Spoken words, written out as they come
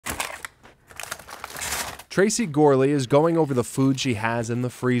Tracy Gorley is going over the food she has in the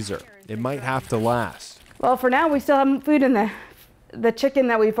freezer. It might have to last. Well, for now, we still have food in the chicken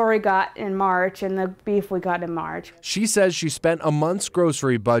that we've already got in March and the beef we got in March. She says she spent a month's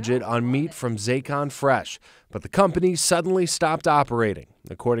grocery budget on meat from Zaycon Fresh, but the company suddenly stopped operating,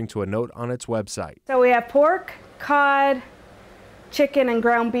 according to a note on its website. So we have pork, cod, chicken, and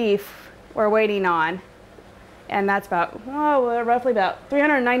ground beef we're waiting on. And that's about, roughly about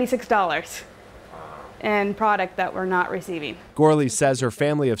 $396 in product that we're not receiving. Gorley says her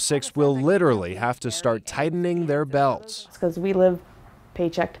family of 6 will literally have to start tightening their belts. Because we live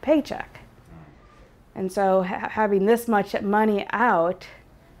paycheck to paycheck. And so having this much money out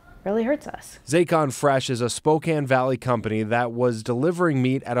really hurts us. Zaycon Fresh is a Spokane Valley company that was delivering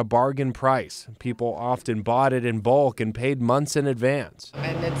meat at a bargain price. People often bought it in bulk and paid months in advance.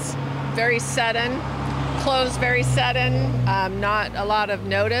 And it's very sudden, closed very sudden, not a lot of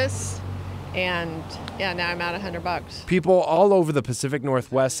notice. And yeah, now I'm out $100. People all over the Pacific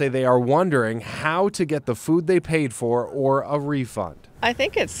Northwest say they are wondering how to get the food they paid for or a refund. I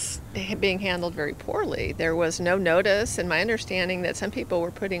think it's being handled very poorly. There was no notice, and my understanding that some people were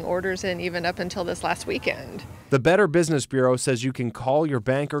putting orders in even up until this last weekend. The Better Business Bureau says you can call your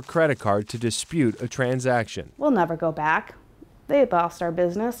bank or credit card to dispute a transaction. We'll never go back. They lost our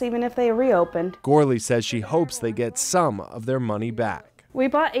business even if they reopened. Gorley says she hopes they get some of their money back. We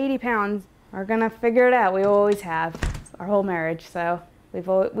bought 80 pounds. We're gonna figure it out. We always have, our whole marriage. So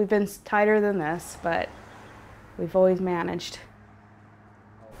we've been tighter than this, but we've always managed.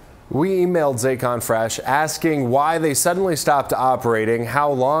 We emailed Zaycon Fresh asking why they suddenly stopped operating, how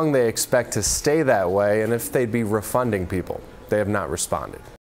long they expect to stay that way, and if they'd be refunding people. They have not responded.